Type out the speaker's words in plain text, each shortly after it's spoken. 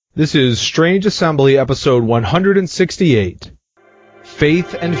This is Strange Assembly, episode 168,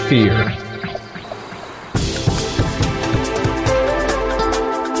 Faith and Fear.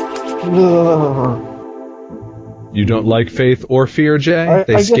 You don't like faith or fear, Jay?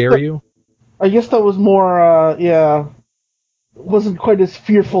 They scare you? I guess that was more, wasn't quite as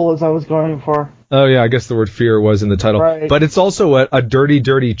fearful as I was going for. Oh, yeah, I guess the word fear was in the title. Right. But it's also a dirty,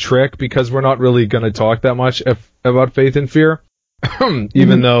 dirty trick, because we're not really going to talk that much about faith and fear.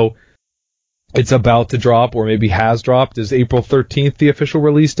 Even though it's about to drop, or maybe has dropped. Is April 13th the official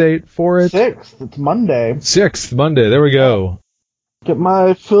release date for it? 6th. It's Monday. 6th, Monday. There we go. Get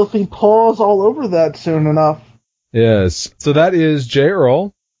my filthy paws all over that soon enough. Yes. So that is Jay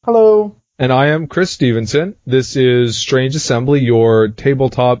Earl. Hello. And I am Chris Stevenson. This is Strange Assembly, your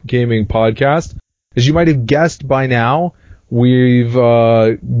tabletop gaming podcast. As you might have guessed by now, we've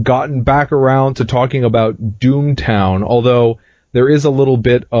gotten back around to talking about Doomtown, although there is a little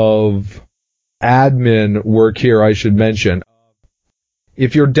bit of admin work here I should mention.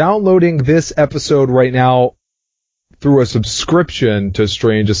 If you're downloading this episode right now through a subscription to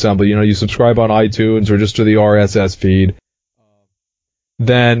Strange Assembly, you subscribe on iTunes or just to the RSS feed,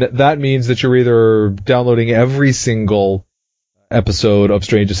 then that means that you're either downloading every single episode of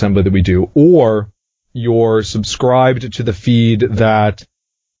Strange Assembly that we do, or you're subscribed to the feed that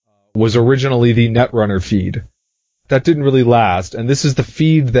was originally the Netrunner feed. That didn't really last, and this is the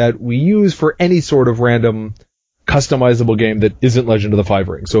feed that we use for any sort of random customizable game that isn't Legend of the Five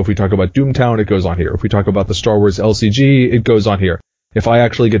Rings. So if we talk about Doomtown, it goes on here. If we talk about the Star Wars LCG, it goes on here. If I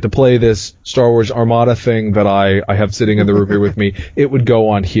actually get to play this Star Wars Armada thing that I have sitting in the room here with me, it would go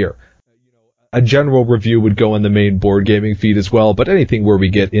on here. A general review would go on the main board gaming feed as well, but anything where we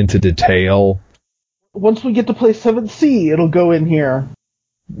get into detail... Once we get to play 7th Sea, it'll go in here.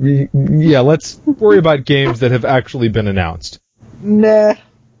 Yeah, let's worry about games that have actually been announced. Nah,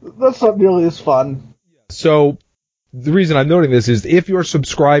 that's not nearly as fun. So, the reason I'm noting this is if you're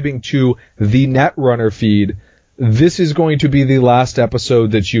subscribing to the Netrunner feed, this is going to be the last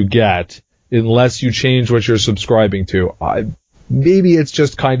episode that you get, unless you change what you're subscribing to. Maybe it's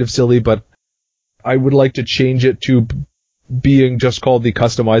just kind of silly, but I would like to change it to being just called the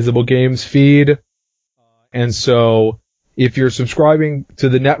Customizable Games feed. And so, if you're subscribing to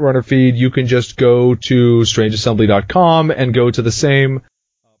the Netrunner feed, you can just go to strangeassembly.com and go to the same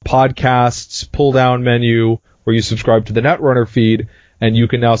podcasts pull-down menu where you subscribe to the Netrunner feed, and you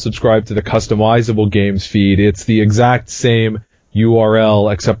can now subscribe to the Customizable Games feed. It's the exact same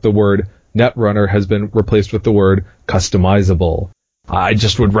URL, except the word Netrunner has been replaced with the word customizable. I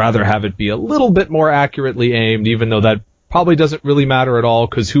just would rather have it be a little bit more accurately aimed, even though that probably doesn't really matter at all,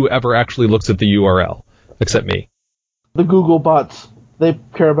 because whoever actually looks at the URL, except me. The Google bots, they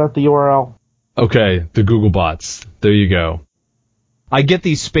care about the URL. Okay, the Google bots. There you go. I get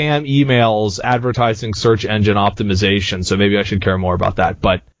these spam emails advertising search engine optimization, so maybe I should care more about that.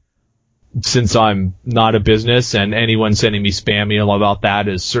 But since I'm not a business and anyone sending me spam email about that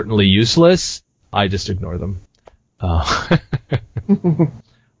is certainly useless, I just ignore them.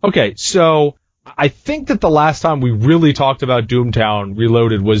 Okay, so I think that the last time we really talked about Doomtown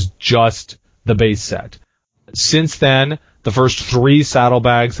Reloaded was just the base set. Since then, the first 3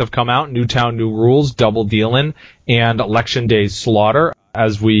 saddlebags have come out, Newtown New Rules, Double Dealin', and Election Day Slaughter.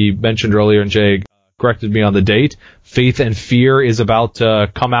 As we mentioned earlier, and Jay corrected me on the date, Faith and Fear is about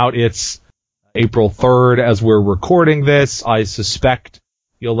to come out. It's April 3rd as we're recording this. I suspect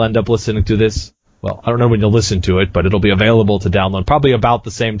you'll end up listening to this. Well, I don't know when you'll listen to it, but it'll be available to download probably about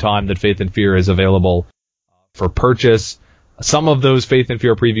the same time that Faith and Fear is available for purchase. Some of those Faith and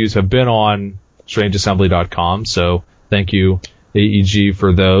Fear previews have been on strangeassembly.com, so thank you, AEG,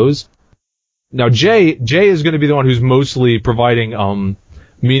 for those. Now, Jay is going to be the one who's mostly providing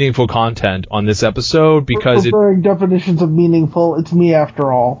meaningful content on this episode, because preferring definitions of meaningful. It's me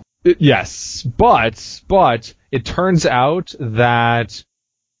after all. Yes, but it turns out that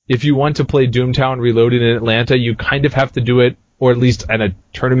if you want to play Doomtown Reloaded in Atlanta, you kind of have to do it, or at least in a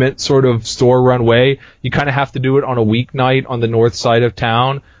tournament sort of store run way. You kind of have to do it on a weeknight on the north side of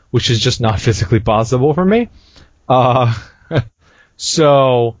town, which is just not physically possible for me.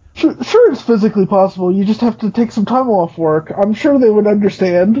 So... Sure, it's physically possible. You just have to take some time off work. I'm sure they would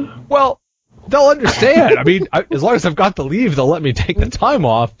understand. Well, they'll understand. I mean, as long as I've got the leave, they'll let me take the time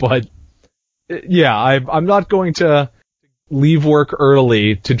off. But, yeah, I'm not going to leave work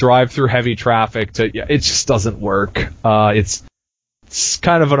early to drive through heavy traffic. It just doesn't work. It's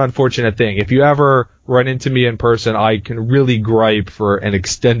kind of an unfortunate thing. If you ever run into me in person, I can really gripe for an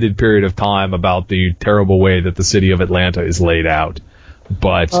extended period of time about the terrible way that the city of Atlanta is laid out.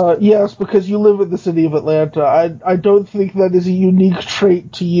 But yes, because you live in the city of Atlanta. I don't think that is a unique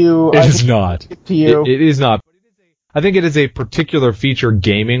trait to you. it is not. To you. It is not. I think it is a particular feature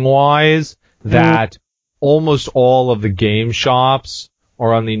gaming-wise that almost all of the game shops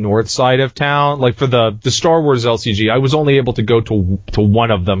are on the north side of town. Like for the Star Wars LCG, I was only able to go to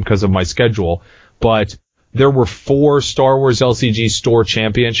one of them because of my schedule, but there were 4 Star Wars LCG store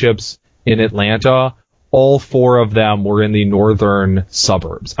championships in Atlanta. All 4 of them were in the northern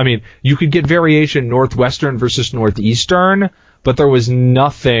suburbs. I mean, you could get variation northwestern versus northeastern, but there was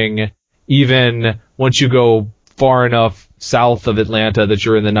nothing even once you go far enough south of Atlanta that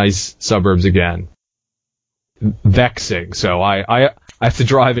you're in the nice suburbs again. Vexing. So I have to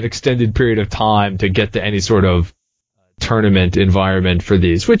drive an extended period of time to get to any sort of tournament environment for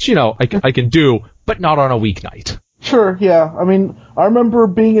these, which, I can do, but not on a weeknight. Sure, yeah. I mean, I remember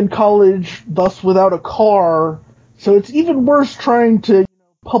being in college, thus without a car, so it's even worse trying to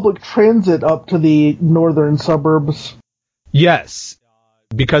public transit up to the northern suburbs. Yes,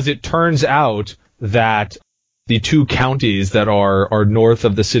 because it turns out that the 2 counties that are north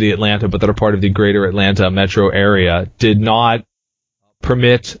of the city of Atlanta, but that are part of the greater Atlanta metro area, did not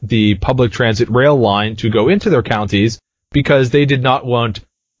permit the public transit rail line to go into their counties because they did not want,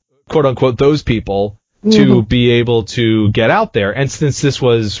 quote unquote, those people to be able to get out there. And since this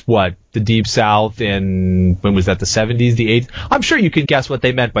was, the Deep South in, when was that, the 70s, the 80s? I'm sure you can guess what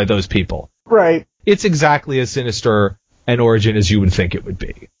they meant by those people. Right. It's exactly as sinister an origin as you would think it would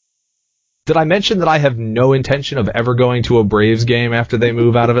be. Did I mention that I have no intention of ever going to a Braves game after they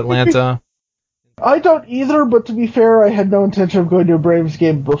move out of Atlanta? I don't either, but to be fair, I had no intention of going to a Braves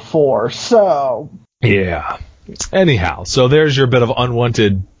game before, so... Yeah. Anyhow, so there's your bit of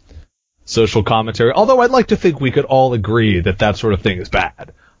unwanted social commentary. Although I'd like to think we could all agree that sort of thing is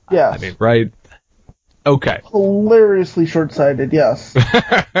bad. Yes. I mean, right? Okay. Hilariously short-sighted, yes.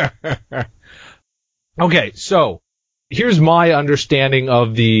 Okay, so here's my understanding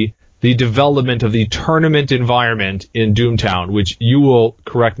of the development of the tournament environment in Doomtown, which you will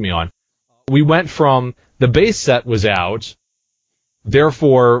correct me on. We went from the base set was out,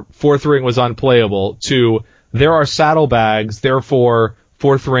 therefore 4th ring was unplayable, to there are saddlebags, therefore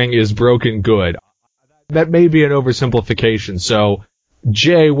 4th ring is broken good. That may be an oversimplification. So,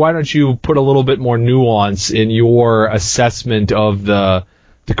 Jay, why don't you put a little bit more nuance in your assessment of the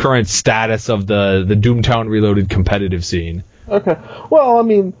current status of the Doomtown Reloaded competitive scene? Okay. Well, I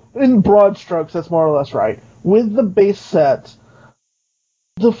mean, in broad strokes, that's more or less right. With the base set,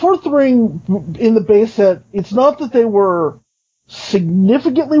 the 4th ring in the base set, it's not that they were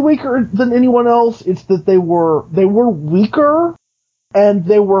significantly weaker than anyone else, it's that they were weaker and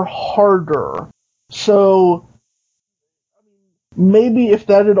they were harder. So maybe if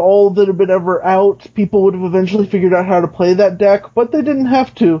that had all that had been ever out, people would have eventually figured out how to play that deck, but they didn't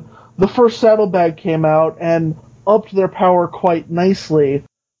have to. The first Saddlebag came out and upped their power quite nicely.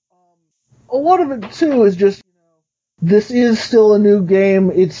 A lot of it, too, is just, this is still a new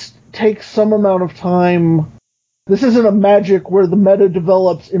game. It takes some amount of time. This isn't a Magic where the meta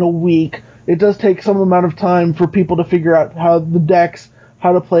develops in a week. It does take some amount of time for people to figure out how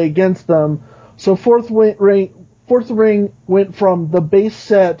to play against them. So Fourth Ring went from the base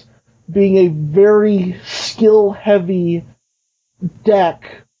set being a very skill-heavy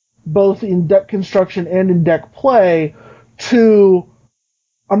deck, both in deck construction and in deck play, to,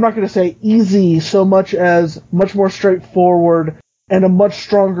 I'm not going to say easy so much as much more straightforward and a much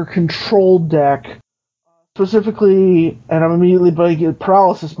stronger control deck. Specifically, and I'm immediately blanking,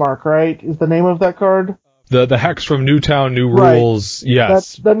 Paralysis Mark, right, is the name of that card? The Hex from Newtown, New Rules, right.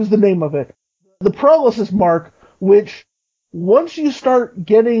 Yes. That is the name of it. The Paralysis Mark, which, once you start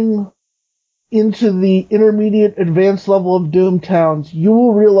getting into the intermediate advanced level of Doomtowns, you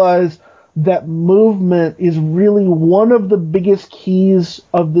will realize that movement is really one of the biggest keys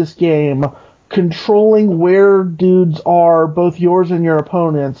of this game, controlling where dudes are, both yours and your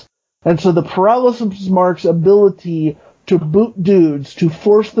opponents. And so the Paralysis Mark's ability to boot dudes, to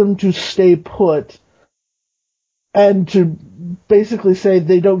force them to stay put, and to basically say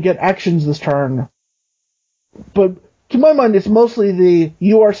they don't get actions this turn. But to my mind, it's mostly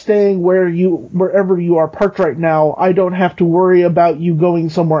you are staying wherever you are parked right now, I don't have to worry about you going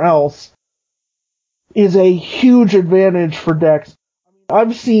somewhere else, is a huge advantage for decks.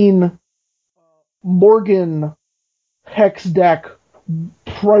 I've seen Morgan Hex deck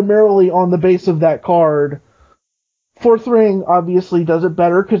primarily on the base of that card. Fourth Ring obviously does it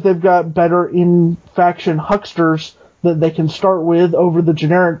better because they've got better in-faction hucksters that they can start with over the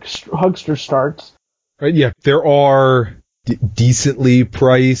generic huckster starts. Right, yeah, there are decently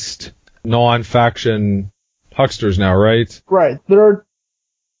priced non-faction hucksters now, right? Right. There are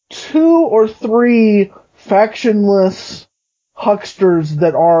 2 or 3 factionless hucksters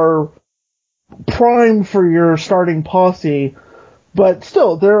that are prime for your starting posse, but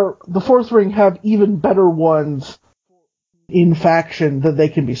still, the fourth ring have even better ones in faction that they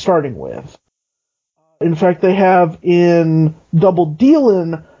can be starting with. In fact, they have in Double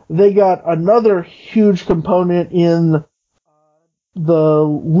Dealin', they got another huge component in the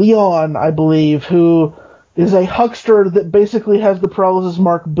Leon, I believe, who is a huckster that basically has the paralysis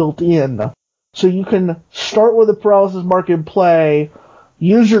mark built in. So you can start with a paralysis mark in play,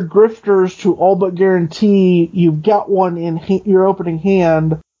 use your grifters to all but guarantee you've got one in your opening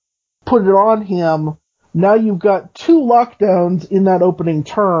hand, put it on him. Now you've got 2 lockdowns in that opening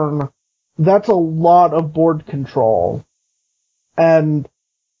turn. That's a lot of board control. And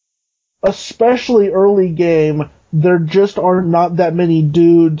especially early game, there just are not that many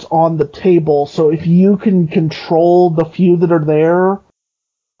dudes on the table. So if you can control the few that are there,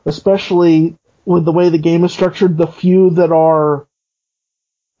 especially with the way the game is structured, the few that are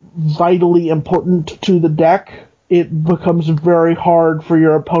vitally important to the deck, it becomes very hard for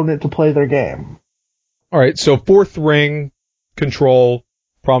your opponent to play their game. All right, so fourth ring, control,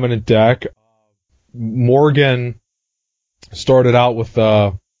 prominent deck. Morgan started out with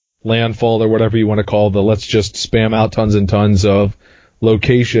landfall or whatever you want to call the let's just spam out tons and tons of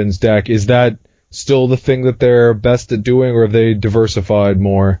locations deck. Is that still the thing that they're best at doing, or have they diversified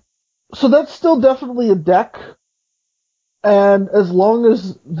more? So that's still definitely a deck. And as long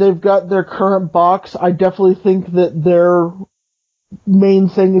as they've got their current box, I definitely think that their main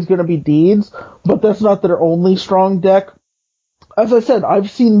thing is going to be deeds, but that's not their only strong deck. As I said, I've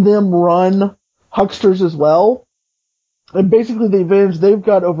seen them run hucksters as well. And basically the advantage they've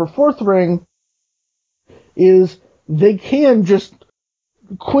got over fourth ring is they can just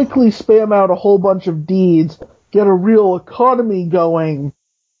quickly spam out a whole bunch of deeds, get a real economy going,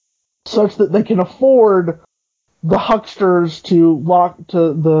 such that they can afford the hucksters to lock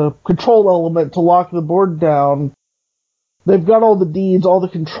to the control element to lock the board down. They've got all the deeds, all the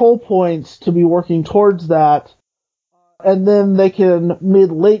control points to be working towards that. And then they can,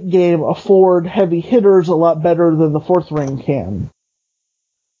 mid-late game, afford heavy hitters a lot better than the fourth ring can.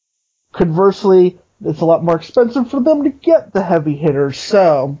 Conversely, it's a lot more expensive for them to get the heavy hitters,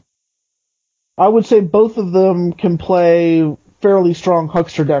 so I would say both of them can play fairly strong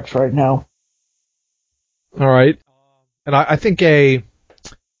huckster decks right now. All right. And I think a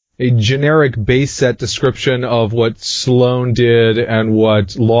generic base set description of what Sloan did and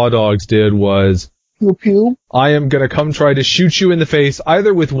what Law Dogs did was, Pew pew. I am going to come try to shoot you in the face,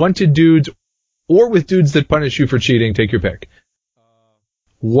 either with wanted dudes or with dudes that punish you for cheating. Take your pick.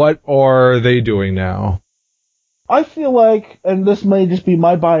 What are they doing now? I feel like, and this may just be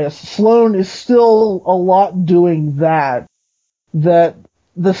my bias, Sloan is still a lot doing that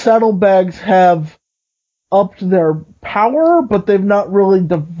the saddlebags have upped their power, but they've not really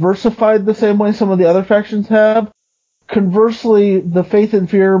diversified the same way some of the other factions have. Conversely, the Faith and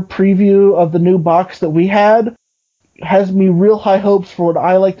Fear preview of the new box that we had has me real high hopes for what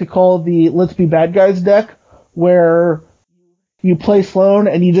I like to call the Let's Be Bad Guys deck, where you play Sloan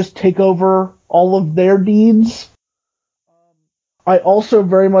and you just take over all of their deeds. I also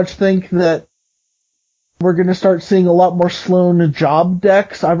very much think that we're going to start seeing a lot more Sloan job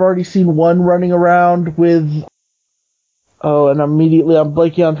decks. I've already seen one running around with, and immediately I'm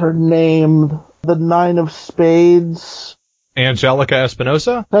blanking on her name, the 9 of Spades. Angelica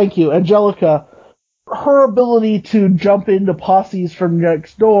Espinosa? Thank you, Angelica. Her ability to jump into posses from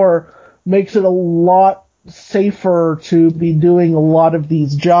next door makes it a lot safer to be doing a lot of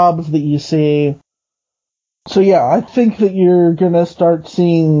these jobs that you see. So yeah, I think that you're going to start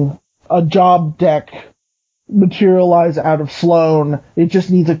seeing a job deck materialize out of Sloan. It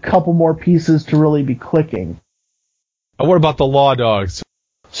just needs a couple more pieces to really be clicking. And what about the Law Dogs?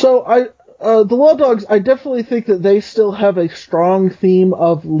 So the Law Dogs, I definitely think that they still have a strong theme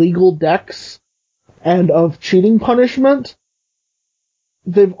of legal decks and of cheating punishment.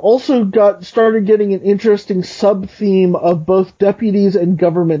 They've also started getting an interesting sub-theme of both deputies and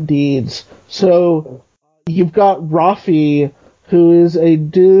government deeds. So you've got Rafi, who is a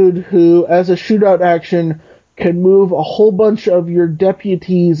dude who, as a shootout action, can move a whole bunch of your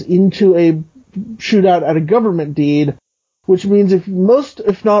deputies into a shootout at a government deed, which means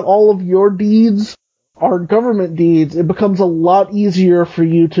if not all of your deeds are government deeds, it becomes a lot easier for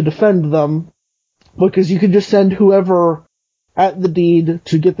you to defend them, because you can just send whoever at the deed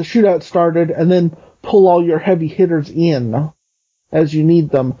to get the shootout started and then pull all your heavy hitters in as you need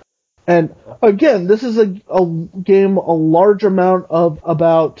them. And again, this is a game a large amount of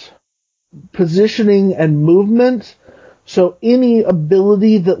about positioning and movement. So any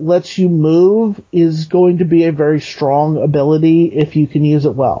ability that lets you move is going to be a very strong ability if you can use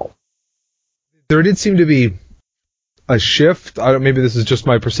it well. There did seem to be a shift. Maybe this is just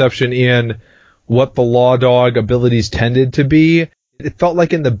my perception in what the Law Dog abilities tended to be. It felt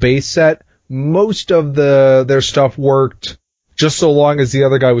like in the base set, most of their stuff worked just so long as the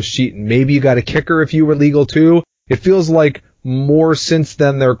other guy was cheating. Maybe you got a kicker if you were legal too. It feels like more since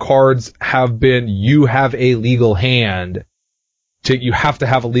then their cards have been, you have a legal hand. You have to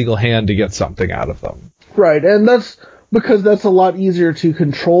have a legal hand to get something out of them. Right, and that's because that's a lot easier to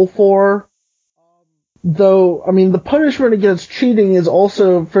control for. Though, I mean, the punishment against cheating is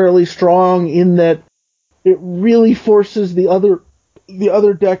also fairly strong in that it really forces the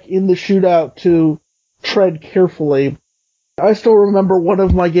other deck in the shootout to tread carefully. I still remember one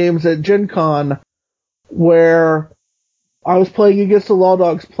of my games at Gen Con where I was playing against a Law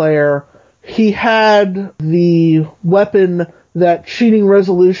Dogs player. He had the weapon that cheating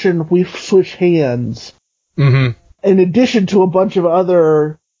resolution, we switch hands. Mm-hmm. In addition to a bunch of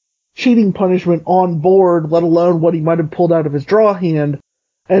other cheating punishment on board, let alone what he might have pulled out of his draw hand.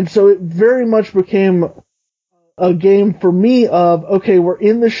 And so it very much became a game for me of, okay, we're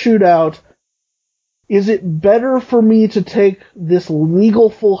in the shootout. Is it better for me to take this legal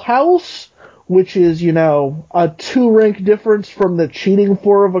full house, which is, a 2-rank difference from the cheating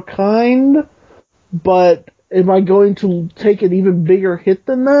 4 of a kind, but am I going to take an even bigger hit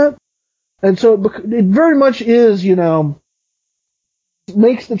than that? And so it very much is,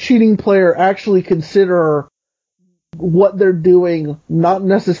 makes the cheating player actually consider what they're doing, not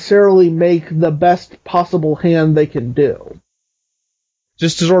necessarily make the best possible hand they can do.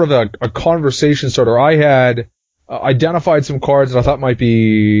 Just to sort of a conversation starter, I had identified some cards that I thought might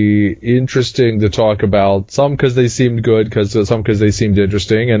be interesting to talk about. Some because they seemed good, some because they seemed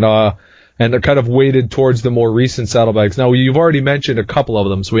interesting, and I kind of weighted towards the more recent saddlebags. Now, you've already mentioned a couple of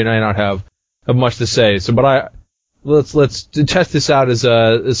them, so we may not have much to say. So, but let's test this out as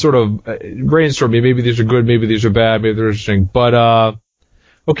a sort of brainstorming. Maybe these are good, maybe these are bad, maybe they're interesting. But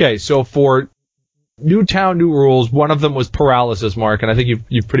okay, so for New Town, New Rules, one of them was Paralysis, Mark, and I think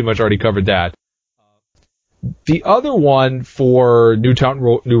you've pretty much already covered that. The other one for New Town,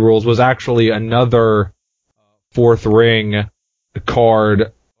 New Rules was actually another fourth ring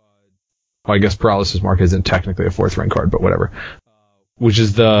card. Well, I guess Paralysis, Mark, isn't technically a fourth ring card, but whatever. Which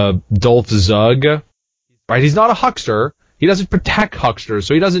is the Dolph Zug. Right? He's not a huckster. He doesn't protect hucksters,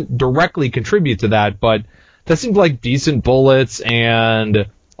 so he doesn't directly contribute to that, but that seems like decent bullets and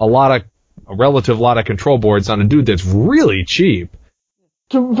a relative lot of control boards on a dude that's really cheap.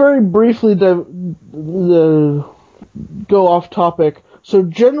 To very briefly go off topic, so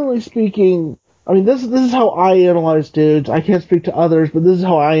generally speaking, I mean, this is how I analyze dudes. I can't speak to others, but this is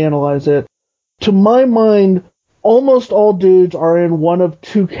how I analyze it. To my mind, almost all dudes are in one of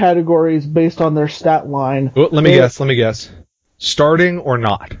two categories based on their stat line. Well, let me guess. Starting or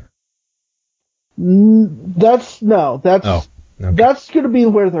not? That's okay. That's going to be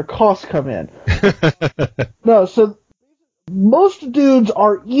where their costs come in. No, so most dudes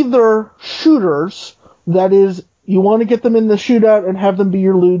are either shooters, that is, you want to get them in the shootout and have them be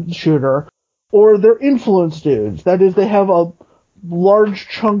your lead shooter, or they're influence dudes, that is, they have a large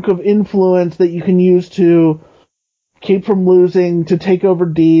chunk of influence that you can use to keep from losing, to take over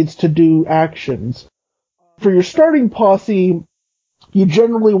deeds, to do actions. For your starting posse, you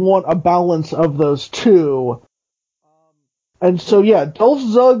generally want a balance of those two. And so, yeah, Dolph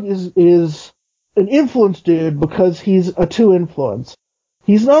Zug is an influence dude because he's a 2 influence.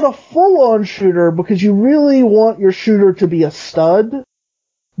 He's not a full-on shooter because you really want your shooter to be a stud,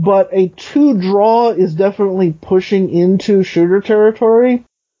 but a 2 draw is definitely pushing into shooter territory.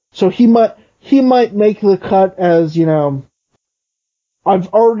 So he might make the cut as, I've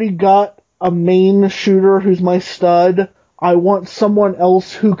already got a main shooter who's my stud. I want someone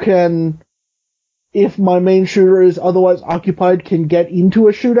else who can, if my main shooter is otherwise occupied, can get into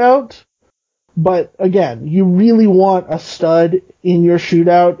a shootout. But again, you really want a stud in your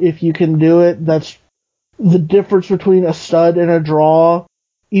shootout if you can do it. That's the difference between a stud and a draw.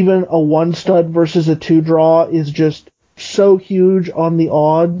 Even a 1 stud versus a 2 draw is just so huge on the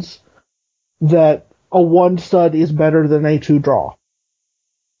odds that a 1 stud is better than a 2 draw.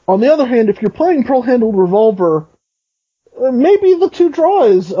 On the other hand, if you're playing Pearl-Handled Revolver, maybe the 2 draw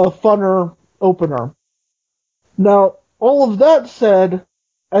is a funner opener. Now, all of that said,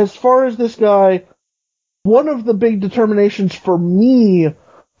 as far as this guy, one of the big determinations for me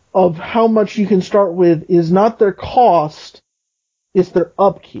of how much you can start with is not their cost, it's their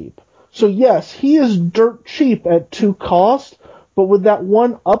upkeep. So yes, he is dirt cheap at 2 cost, but with that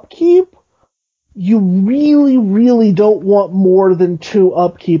 1 upkeep, you really, really don't want more than 2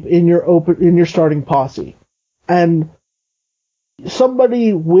 upkeep in your starting posse. And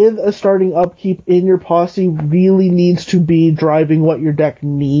somebody with a starting upkeep in your posse really needs to be driving what your deck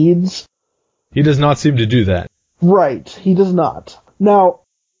needs. He does not seem to do that. Right, he does not. Now,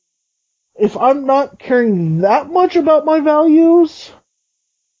 if I'm not caring that much about my values,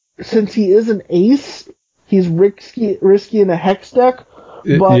 since he is an ace, he's risky in a hex deck,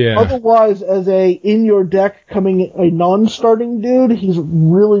 but otherwise, as a in your deck coming a non-starting dude, he's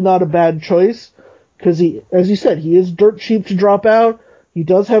really not a bad choice, because he, as you said, he is dirt cheap to drop out, he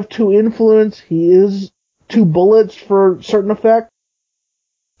does have 2 influence, he is 2 bullets for certain effect.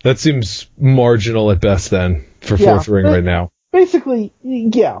 That seems marginal at best then, for 4th ring right now. Basically,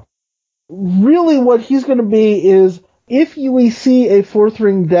 yeah. Really what he's going to be is, if you see a 4th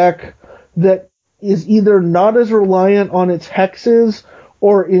ring deck that is either not as reliant on its hexes,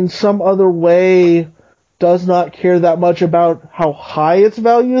 or in some other way does not care that much about how high its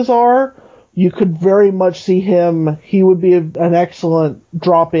values are, you could very much see him, he would be an excellent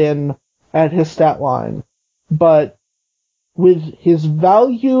drop-in at his stat line. But with his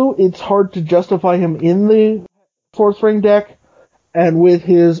value, it's hard to justify him in the 4th ring deck, and with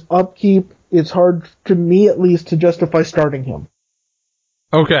his upkeep, it's hard, to me at least, to justify starting him.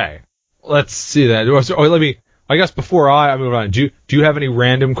 Okay, let's see that. I guess before I move on, do you have any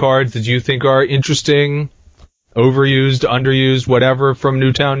random cards that you think are interesting, overused, underused, whatever, from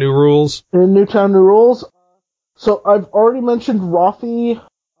Newtown New Rules? In Newtown New Rules? So I've already mentioned Rafi,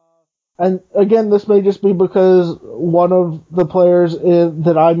 and again, this may just be because one of the players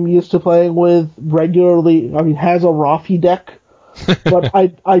that I'm used to playing with regularly, has a Rafi deck. But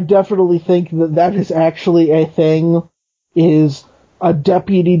I definitely think that is actually a thing, is a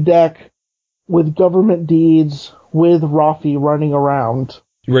deputy deck with government deeds with Rafi running around.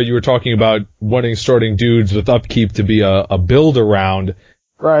 Right, you were talking about wanting starting dudes with upkeep to be a build around.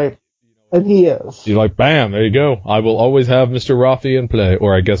 Right, and he is. You're like, bam, there you go. I will always have Mr. Rafi in play,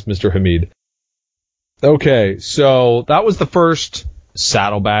 or I guess Mr. Hamid. Okay, so that was the first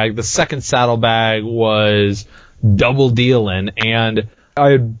saddlebag. The second saddlebag was Double Dealin', and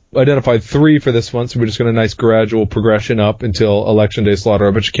I had identified 3 for this one, so we're just going to nice gradual progression up until Election Day Slaughter.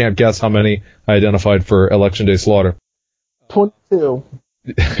 I bet you can't guess how many I identified for Election Day Slaughter. 22.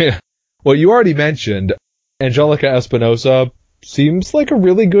 Well, you already mentioned Angelica Espinosa seems like a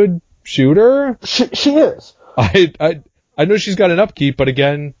really good shooter. She is. I know she's got an upkeep, but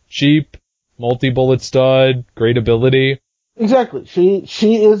again, cheap, multi-bullet stud, great ability. Exactly.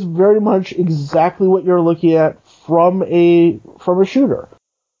 She is very much exactly what you're looking at from a shooter.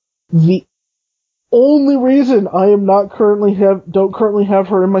 The only reason I am don't currently have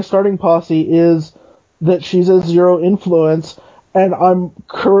her in my starting posse is that she's a 0 influence, and I'm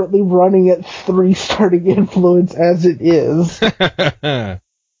currently running at 3 starting influence as it is.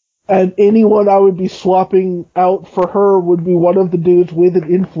 And anyone I would be swapping out for her would be one of the dudes with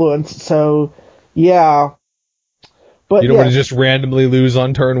an influence, so yeah. But you don't want to just randomly lose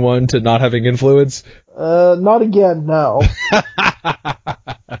on turn 1 to not having influence? Not again, no.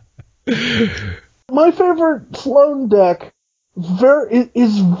 My favorite Sloan deck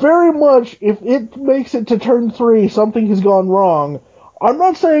is very much, if it makes it to turn 3, something has gone wrong. I'm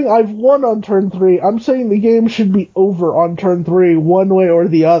not saying I've won on turn 3, I'm saying the game should be over on turn 3, one way or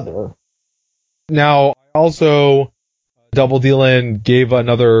the other. Now, also, Double Dealin' gave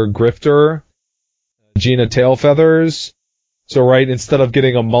another grifter, Gina Tailfeathers. So, right, instead of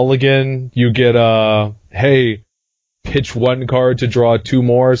getting a mulligan, you get hey, pitch 1 card to draw 2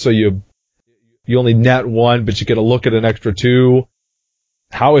 more, so you only net 1, but you get a look at an extra 2.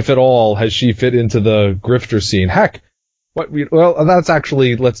 How, if at all, has she fit into the grifter scene? Heck, well, that's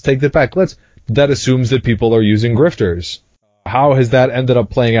actually, let's take that back. That assumes that people are using grifters. How has that ended up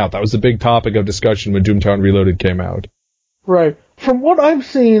playing out? That was the big topic of discussion when Doomtown Reloaded came out. Right. From what I've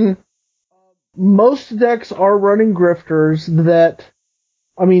seen, most decks are running grifters that,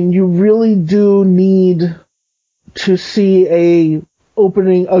 you really do need to see a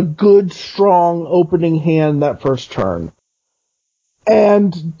good, strong opening hand that first turn.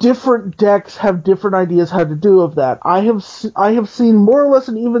 And different decks have different ideas how to do of that. I have seen more or less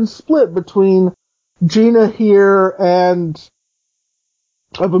an even split between Gina here and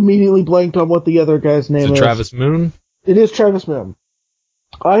I've immediately blanked on what the other guy's name is. Travis Moon? It is Travis Moon.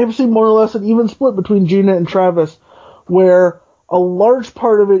 I have seen more or less an even split between Gina and Travis, where a large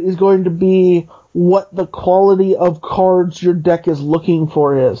part of it is going to be what the quality of cards your deck is looking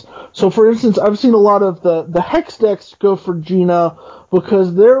for is. So, for instance, I've seen a lot of the Hex decks go for Gina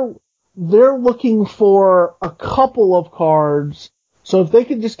because they're looking for a couple of cards So if they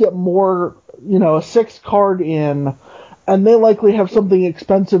could just get more, a 6 card in, and they likely have something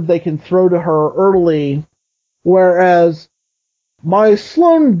expensive they can throw to her early, whereas my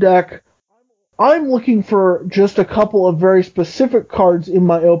Sloane deck, I'm looking for just a couple of very specific cards in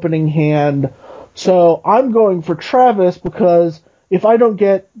my opening hand. So I'm going for Travis because if I don't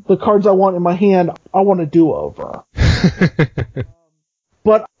get the cards I want in my hand, I want a do-over.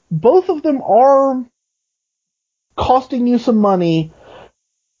 But both of them are costing you some money,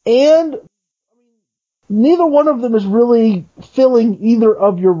 and neither one of them is really filling either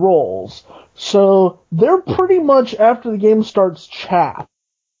of your roles. So they're pretty much, after the game starts, chaff.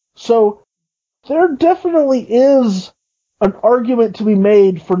 So there definitely is an argument to be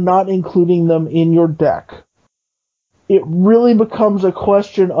made for not including them in your deck. It really becomes a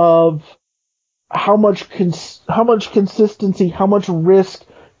question of how much consistency, how much risk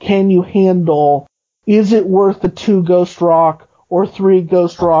can you handle? Is it worth the 2 Ghost Rock or 3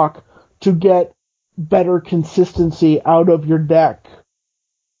 Ghost Rock to get better consistency out of your deck,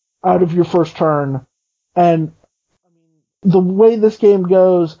 out of your first turn? And the way this game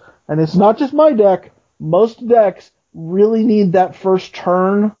goes, and it's not just my deck, most decks really need that first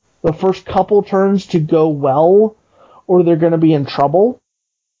turn, the first couple turns to go well, or they're going to be in trouble.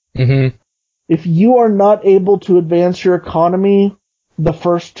 Mm-hmm. If you are not able to advance your economy the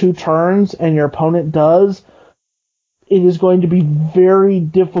first 2 turns and your opponent does, it is going to be very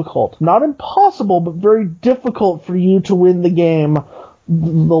difficult. Not impossible, but very difficult for you to win the game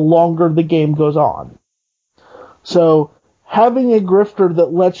the longer the game goes on. So having a grifter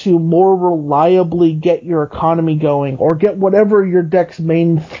that lets you more reliably get your economy going, or get whatever your deck's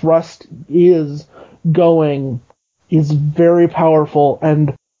main thrust is going, is very powerful,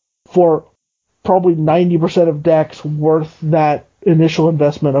 and for probably 90% of decks worth that initial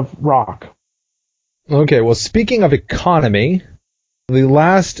investment of rock. Okay, well, speaking of economy, the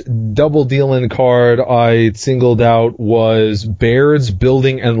last double deal-in card I singled out was Baird's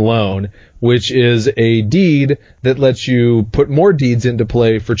Building and Loan, which is a deed that lets you put more deeds into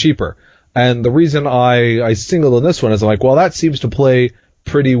play for cheaper. And the reason I singled on this one is I'm like, well, that seems to play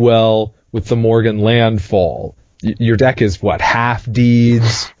pretty well with the Morgan Landfall. Your deck is, half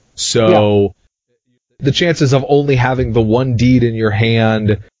deeds? So the chances of only having the 1 deed in your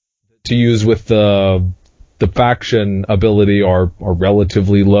hand to use with the faction ability are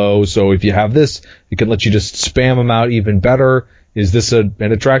relatively low. So if you have this, it can let you just spam them out even better. Is this an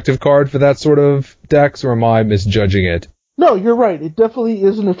attractive card for that sort of decks, or am I misjudging it? No, you're right. It definitely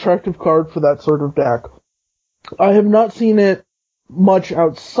is an attractive card for that sort of deck. I have not seen it much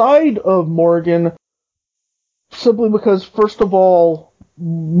outside of Morgan, simply because, first of all,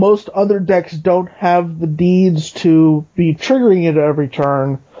 most other decks don't have the deeds to be triggering it every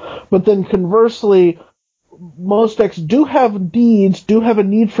turn. But then conversely, most decks do have deeds, do have a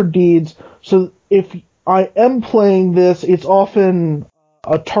need for deeds, so if I am playing this, it's often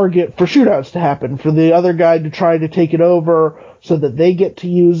a target for shootouts to happen, for the other guy to try to take it over so that they get to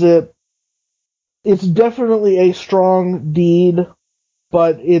use it. It's definitely a strong deed,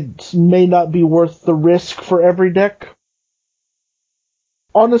 but it may not be worth the risk for every deck.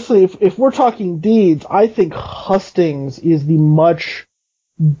 Honestly, if we're talking deeds, I think Hustings is the much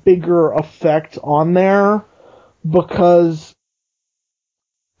bigger effect on there, because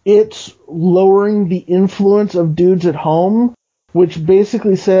it's lowering the influence of dudes at home, which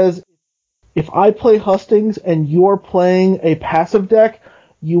basically says, if I play Hustings and you're playing a passive deck,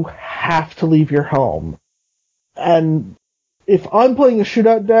 you have to leave your home. And if I'm playing a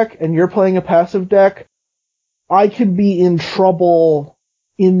shootout deck and you're playing a passive deck, I could be in trouble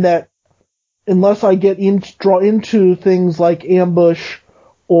in that, unless I draw into things like ambush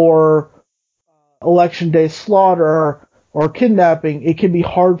or election day slaughter or kidnapping, it can be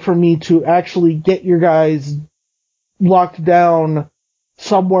hard for me to actually get your guys locked down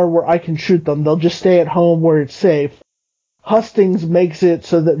somewhere where I can shoot them. They'll just stay at home where it's safe. Hustings makes it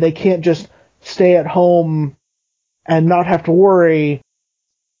so that they can't just stay at home and not have to worry.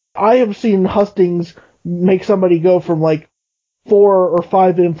 I have seen Hustings make somebody go from 4 or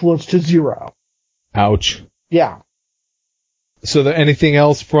 5 influence to 0. Ouch. Yeah. So anything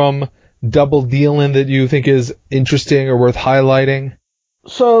else from Double Dealin' that you think is interesting or worth highlighting?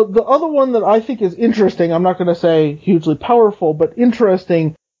 So the other one that I think is interesting, I'm not going to say hugely powerful, but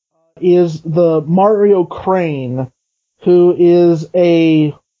interesting, is the Mario Crane, who is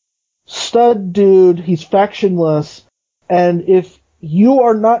a stud dude. He's factionless, and if you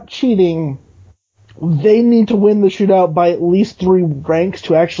are not cheating, they need to win the shootout by at least 3 ranks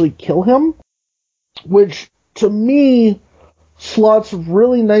to actually kill him, which to me slots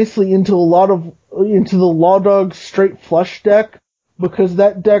really nicely into the Law Dog straight flush deck, because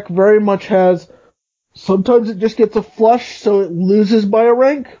that deck very much has, sometimes it just gets a flush so it loses by a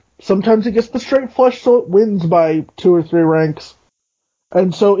rank, sometimes it gets the straight flush so it wins by 2 or 3 ranks.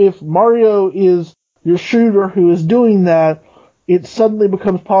 And so if Mario is your shooter who is doing that, it suddenly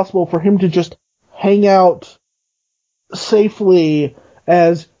becomes possible for him to just hang out safely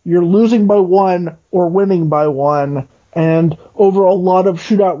as you're losing by 1 or winning by 1, and over a lot of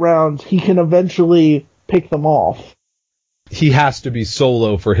shootout rounds, he can eventually pick them off. He has to be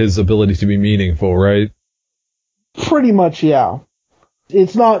solo for his ability to be meaningful, right? Pretty much, yeah.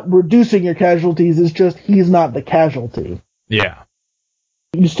 It's not reducing your casualties, it's just he's not the casualty. Yeah.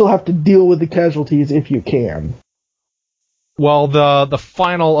 You still have to deal with the casualties if you can. Well, the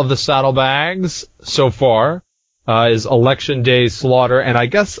final of the saddlebags so far is Election Day Slaughter, and I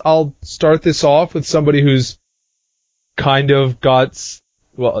guess I'll start this off with somebody who's kind of got,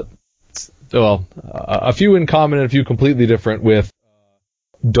 a few in common and a few completely different with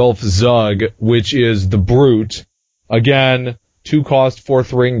Dolph Zug, which is the Brute. Again, 2-cost,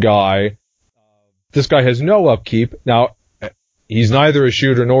 4th ring guy. This guy has no upkeep. Now, he's neither a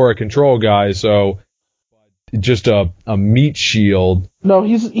shooter nor a control guy, so just a meat shield. No,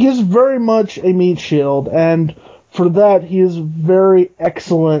 he's very much a meat shield, and for that, he is very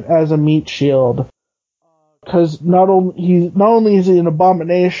excellent as a meat shield. Because not only is he an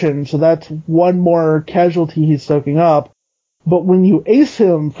abomination, so that's 1 more casualty he's soaking up, but when you ace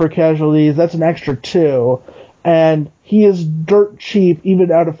him for casualties, that's an extra 2, and he is dirt cheap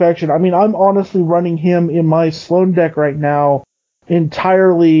even out of faction. I mean, I'm honestly running him in my Sloan deck right now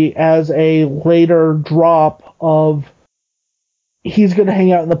entirely as a later drop of he's going to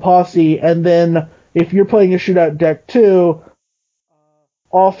hang out in the posse, and then if you're playing a shootout deck too,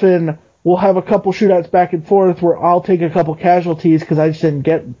 often we'll have a couple shootouts back and forth where I'll take a couple casualties because I just didn't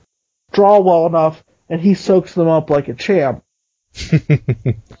get draw well enough, and he soaks them up like a champ.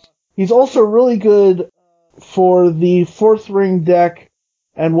 He's also really good for the 4th ring deck,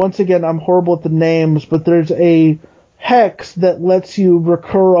 and once again, I'm horrible at the names, but there's a hex that lets you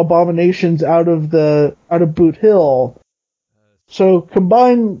recur abominations out of Boot Hill. So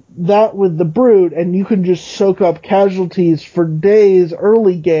combine that with the Brute, and you can just soak up casualties for days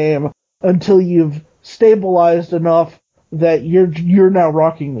early game until you've stabilized enough that you're now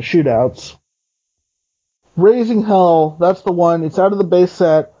rocking the shootouts. Raising Hell, that's the one. It's out of the base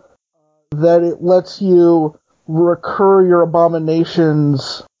set that it lets you recur your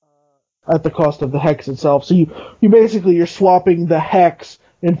abominations at the cost of the hex itself. So you're swapping the hex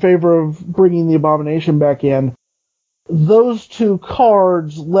in favor of bringing the abomination back in. Those 2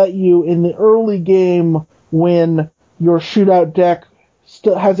 cards let you, in the early game, when your shootout deck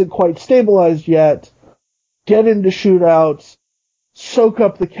still hasn't quite stabilized yet, get into shootouts, soak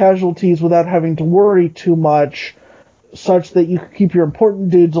up the casualties without having to worry too much, such that you can keep your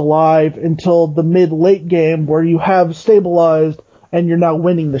important dudes alive until the mid-late game where you have stabilized and you're now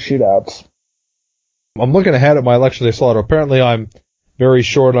winning the shootouts. I'm looking ahead at my Election Day Slaughter. Apparently I'm very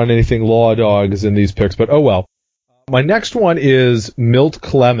short on anything Law Dogs in these picks, but oh well. My next one is Milt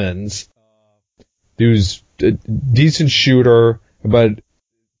Clemens, who's a decent shooter, but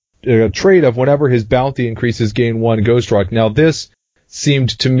a trait of whenever his bounty increases, gain 1 Ghost Rock. Now this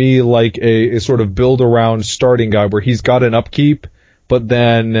seemed to me like a sort of build-around starting guy where he's got an upkeep, but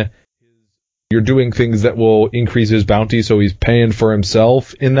then you're doing things that will increase his bounty, so he's paying for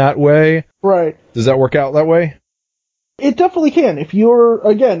himself in that way. Right. Does that work out that way? It definitely can. If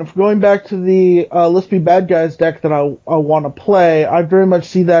going back to the Let's Be Bad Guys deck that I want to play, I very much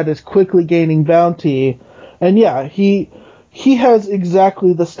see that as quickly gaining bounty. And yeah, he has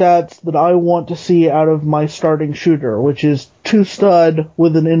exactly the stats that I want to see out of my starting shooter, which is 2 stud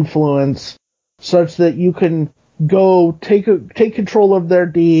with an influence, such that you can go take control of their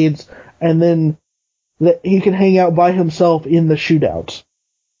deeds, and then that he can hang out by himself in the shootouts.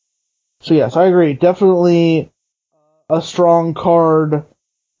 So yes, I agree. Definitely a strong card,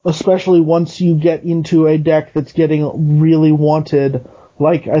 especially once you get into a deck that's getting really wanted,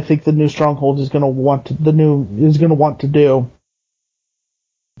 like I think the new Stronghold is going to want to do.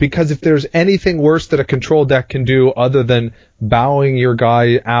 Because if there's anything worse that a control deck can do other than bowing your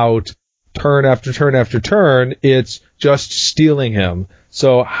guy out turn after turn after turn, it's just stealing him.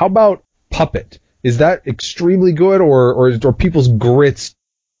 So how about Puppet? Is that extremely good, or are people's grits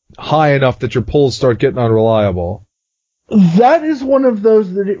high enough that your pulls start getting unreliable? That is one of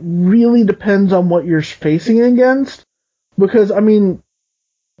those that it really depends on what you're facing against. Because, I mean,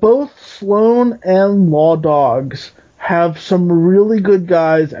 both Sloan and Law Dogs have some really good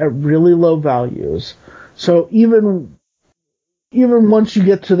guys at really low values. So even once you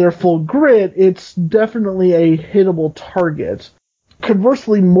get to their full grit, it's definitely a hittable target.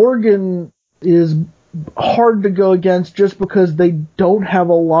 Conversely, Morgan is hard to go against just because they don't have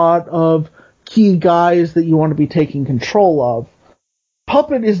a lot of key guys that you want to be taking control of.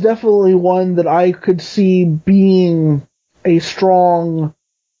 Puppet is definitely one that I could see being a strong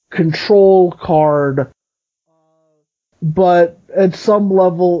control card, but at some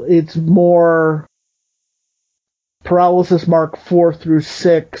level it's more Paralysis Mark 4 through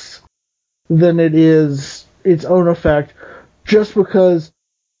 6 than it is its own effect, just because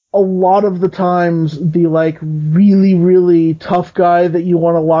a lot of the times the really, really tough guy that you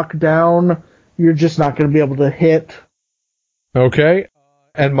want to lock down, you're just not going to be able to hit. Okay.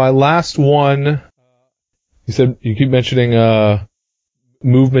 And my last one, you said you keep mentioning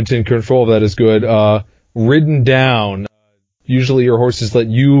movement and control of that is good. Ridden down. Usually your horses let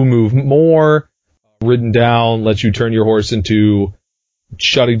you move more. Ridden down lets you turn your horse into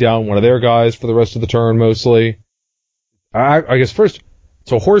shutting down one of their guys for the rest of the turn, mostly. I guess first,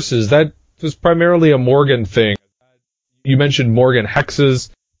 so horses, that was primarily a Morgan thing. You mentioned Morgan hexes.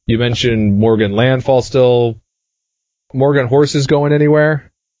 You mentioned Morgan landfall still. Morgan horses going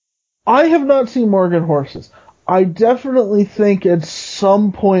anywhere? I have not seen Morgan horses. I definitely think at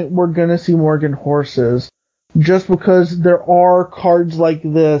some point we're going to see Morgan horses, just because there are cards like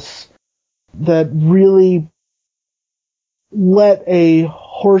this that really let a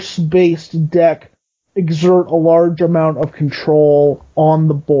horse-based deck exert a large amount of control on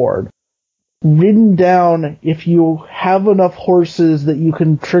the board. Ridden down, if you have enough horses that you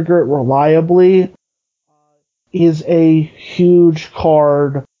can trigger it reliably, is a huge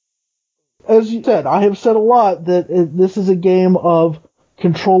card. As you said, I have said a lot that this is a game of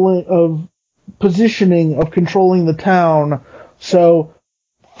positioning, of controlling the town. So,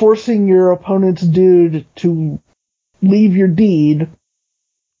 forcing your opponent's dude to leave your deed,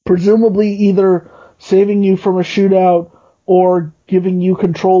 presumably either saving you from a shootout or giving you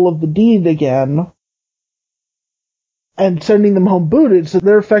control of the deed again, and sending them home booted, so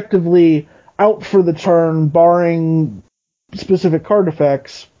they're effectively out for the turn, barring specific card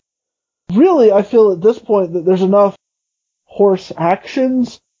effects. Really, I feel at this point that there's enough horse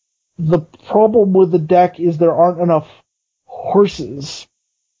actions. The problem with the deck is there aren't enough horses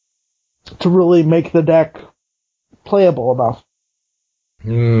to really make the deck playable enough.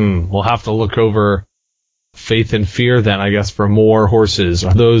 We'll have to look over Faith and Fear then, I guess, for more horses.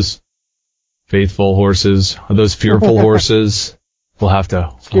 Are those faithful horses? Are those fearful horses? We'll have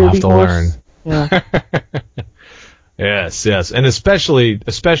to learn. Yeah. Yes. And especially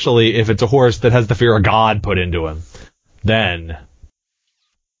if it's a horse that has the fear of God put into him, then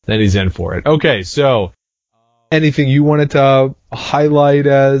he's in for it. Okay, so anything you wanted to highlight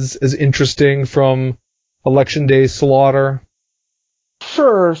as interesting from Election Day Slaughter?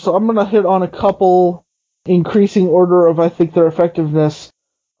 Sure. So I'm going to hit on a couple, increasing order of, I think, their effectiveness.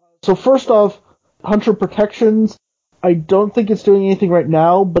 So first off, Hunter Protections. I don't think it's doing anything right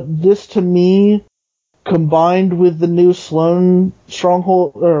now, but this to me, combined with the new Sloan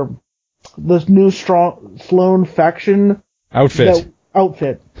Stronghold, or this new Sloan faction outfit.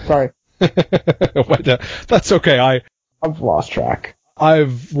 Sorry. That's okay. I've lost track.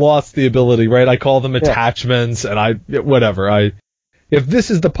 I've lost the ability, right? I call them attachments, and whatever. If this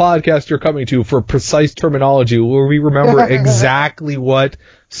is the podcast you're coming to for precise terminology, where we remember exactly what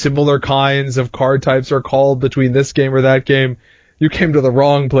similar kinds of card types are called between this game or that game, you came to the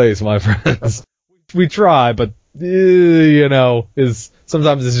wrong place, my friends. We try, but,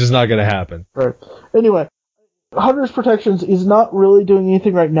 sometimes it's just not going to happen. Right. Anyway, Hunter's Protections is not really doing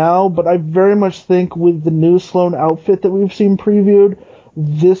anything right now, but I very much think with the new Sloan outfit that we've seen previewed,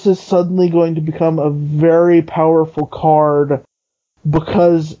 this is suddenly going to become a very powerful card,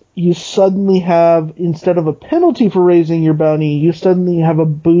 because you suddenly have, instead of a penalty for raising your bounty, you suddenly have a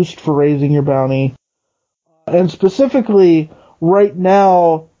boost for raising your bounty. And specifically, right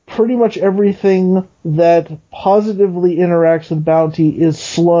now, pretty much everything that positively interacts with bounty is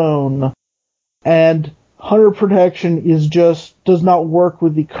Sloan, and Hunter Protection does not work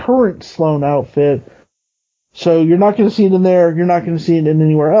with the current Sloan outfit. So you're not going to see it in there, you're not going to see it in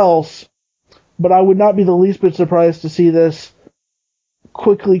anywhere else, but I would not be the least bit surprised to see this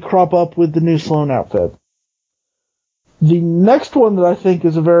quickly crop up with the new Sloan outfit. The next one that I think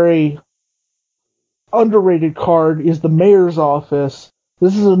is a very underrated card is the Mayor's Office.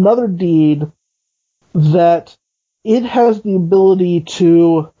 This is another deed that it has the ability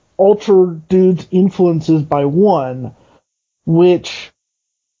to alter dudes' influences by 1, which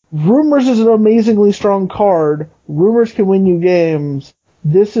Rumors is an amazingly strong card. Rumors can win you games.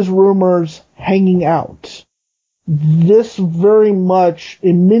 This is Rumors hanging out. This very much,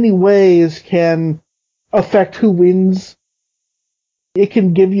 in many ways, can affect who wins it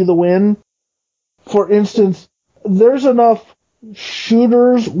can give you the win. For instance, there's enough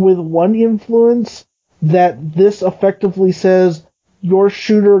shooters with one influence that this effectively says your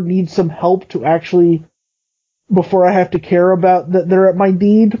shooter needs some help to actually, before I have to care about that they're at my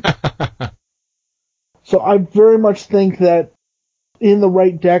deed. So I very much think that in the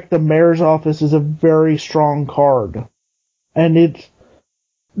right deck, the Mayor's Office is a very strong card. And it's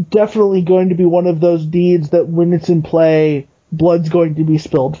definitely going to be one of those deeds that when it's in play, blood's going to be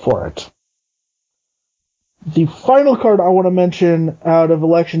spilled for it. The final card I want to mention out of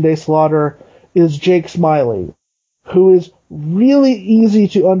Election Day Slaughter is Jake Smiley, who is really easy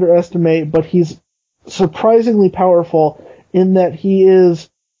to underestimate, but he's surprisingly powerful in that he is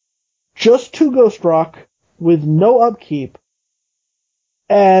just 2 Ghost Rock with no upkeep.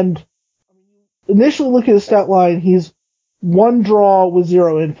 And initially look at his stat line, he's 1 draw with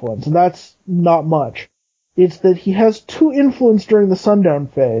 0 influence, and that's not much. It's that he has 2 influence during the sundown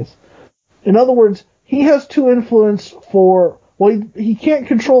phase. In other words, he has 2 influence for, well, he can't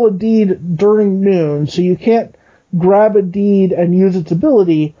control a deed during noon, so you can't grab a deed and use its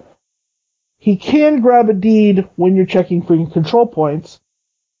ability. He can grab a deed when you're checking for control points,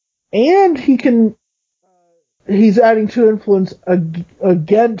 and he's adding 2 influence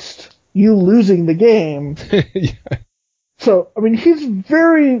against you losing the game. Yeah. So, I mean, he's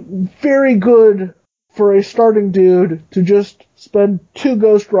very, very good for a starting dude to just spend 2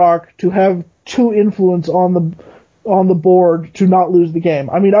 Ghost Rock to have 2 influence on the board to not lose the game.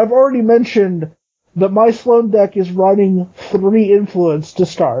 I mean, I've already mentioned that my Sloan deck is running 3 influence to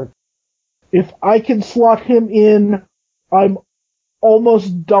start. If I can slot him in, I'm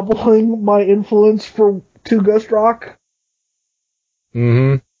almost doubling my influence for 2 Ghost Rock.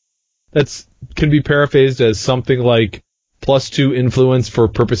 Mm-hmm. That's can be paraphrased as something like +2 influence for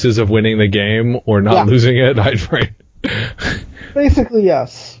purposes of winning the game or not losing it. Right. Basically,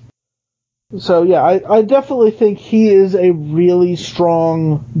 yes. So yeah, I definitely think he is a really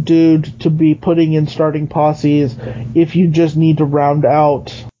strong dude to be putting in starting posses if you just need to round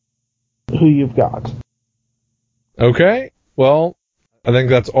out who you've got. Okay, well, I think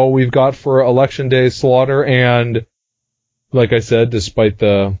that's all we've got for Election Day Slaughter, and like I said, despite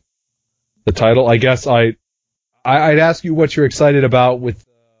the title, I guess I'd ask you what you're excited about with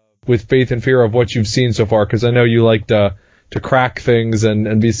Faith and Fear of what you've seen so far, because I know you like to crack things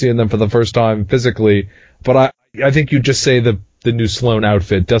and be seeing them for the first time physically, but I think you just say the new Sloan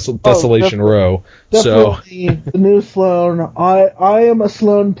outfit, Desolation Row. Definitely the new Sloan. I am a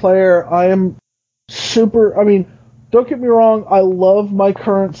Sloan player. I am super, I mean, don't get me wrong, I love my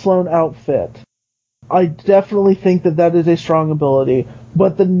current Sloan outfit. I definitely think that is a strong ability,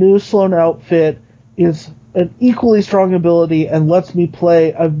 but the new Sloan outfit is an equally strong ability and lets me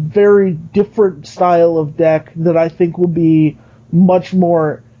play a very different style of deck that I think will be much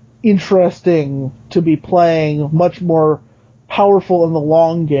more interesting to be playing, much more powerful in the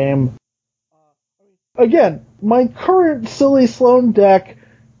long game. Again, my current silly Sloan deck,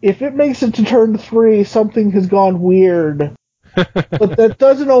 if it makes it to turn 3, something has gone weird. But that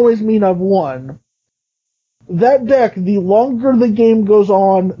doesn't always mean I've won. That deck, the longer the game goes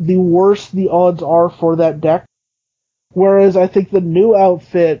on, the worse the odds are for that deck. Whereas I think the new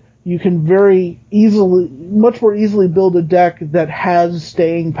outfit, you can much more easily build a deck that has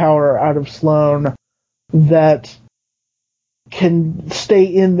staying power out of Sloan, that can stay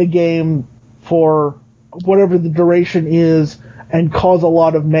in the game for whatever the duration is and cause a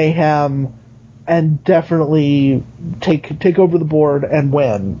lot of mayhem and definitely take over the board and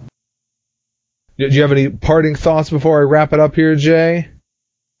win. Do you have any parting thoughts before I wrap it up here, Jay?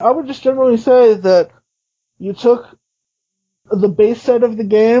 I would just generally say that you took the base set of the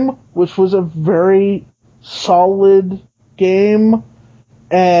game, which was a very solid game,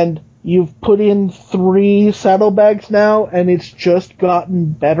 and you've put in 3 saddlebags now, and it's just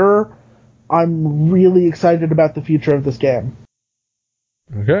gotten better. I'm really excited about the future of this game.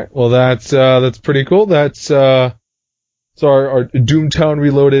 Okay, well that's pretty cool. That's so our Doomtown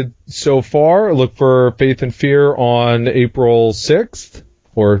Reloaded so far. Look for Faith and Fear on April 6th,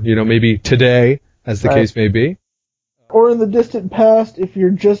 or maybe today, as the case may be. Or in the distant past, if you're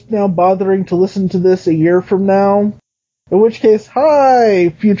just now bothering to listen to this a year from now. In which case, hi,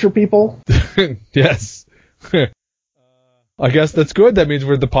 future people. Yes. I guess that's good. That means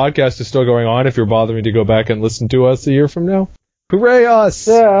the podcast is still going on if you're bothering to go back and listen to us a year from now. Hooray us!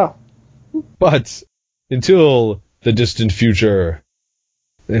 Yeah. But until the distant future,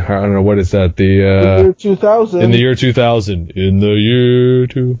 I don't know, what is that? The year 2000. In the year 2000. In the year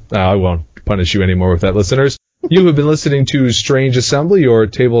 2... I won't punish you anymore with that, listeners. You have been listening to Strange Assembly, your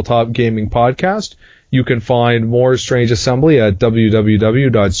tabletop gaming podcast. You can find more Strange Assembly at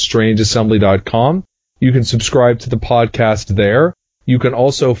www.strangeassembly.com. You can subscribe to the podcast there. You can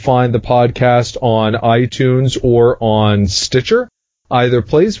also find the podcast on iTunes or on Stitcher. Either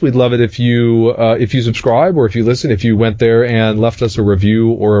place, we'd love it if you subscribe, or if you listen, if you went there and left us a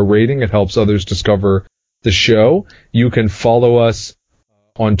review or a rating. It helps others discover the show. You can follow us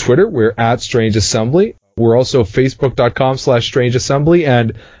on Twitter. We're at Strange Assembly. We're also facebook.com/Strange Assembly.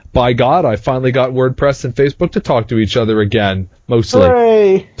 And by God, I finally got WordPress and Facebook to talk to each other again, mostly.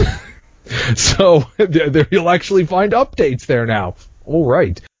 Hooray! So you'll actually find updates there now. All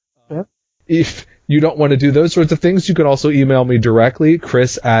right. Yeah. If you don't want to do those sorts of things, you can also email me directly,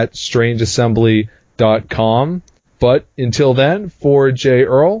 chris@strangeassembly.com. But until then, for J.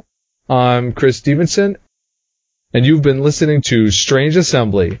 Earl, I'm Chris Stevenson, and you've been listening to Strange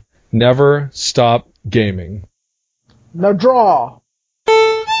Assembly. Never stop gaming. Now draw!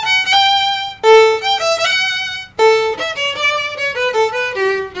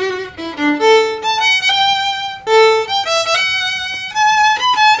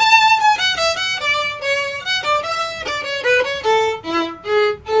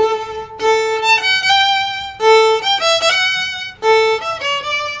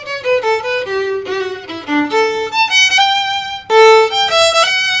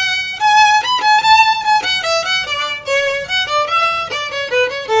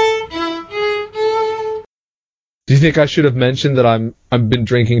 Do you think I should have mentioned that I've been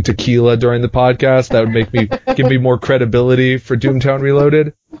drinking tequila during the podcast? That would give me more credibility for Doomtown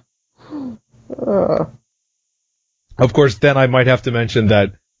Reloaded. Of course, then I might have to mention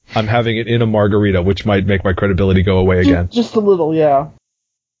that I'm having it in a margarita, which might make my credibility go away again. Just a little, yeah.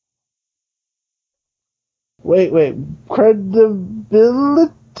 Wait.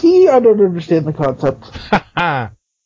 Credibility? I don't understand the concept.